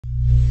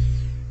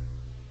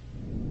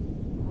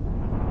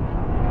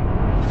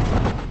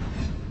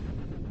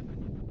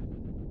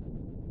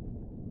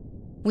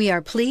We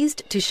are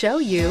pleased to show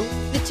you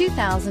the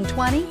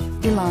 2020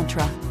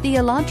 Elantra. The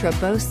Elantra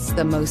boasts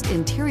the most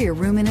interior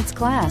room in its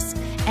class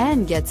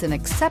and gets an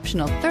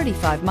exceptional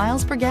 35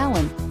 miles per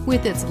gallon.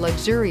 With its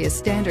luxurious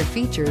standard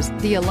features,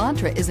 the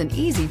Elantra is an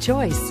easy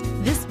choice.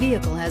 This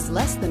vehicle has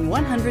less than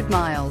 100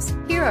 miles.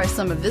 Here are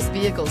some of this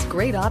vehicle's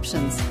great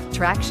options: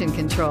 traction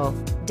control,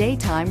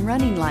 daytime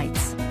running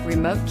lights,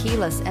 remote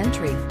keyless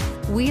entry,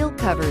 wheel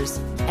covers,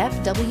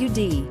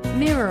 FWD,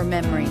 mirror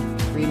memory,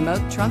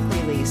 remote trunk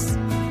release,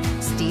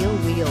 steel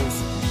wheels,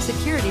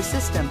 security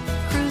system,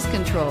 cruise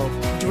control.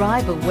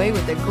 Drive away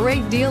with a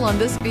great deal on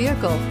this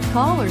vehicle.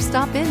 Call or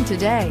stop in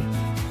today.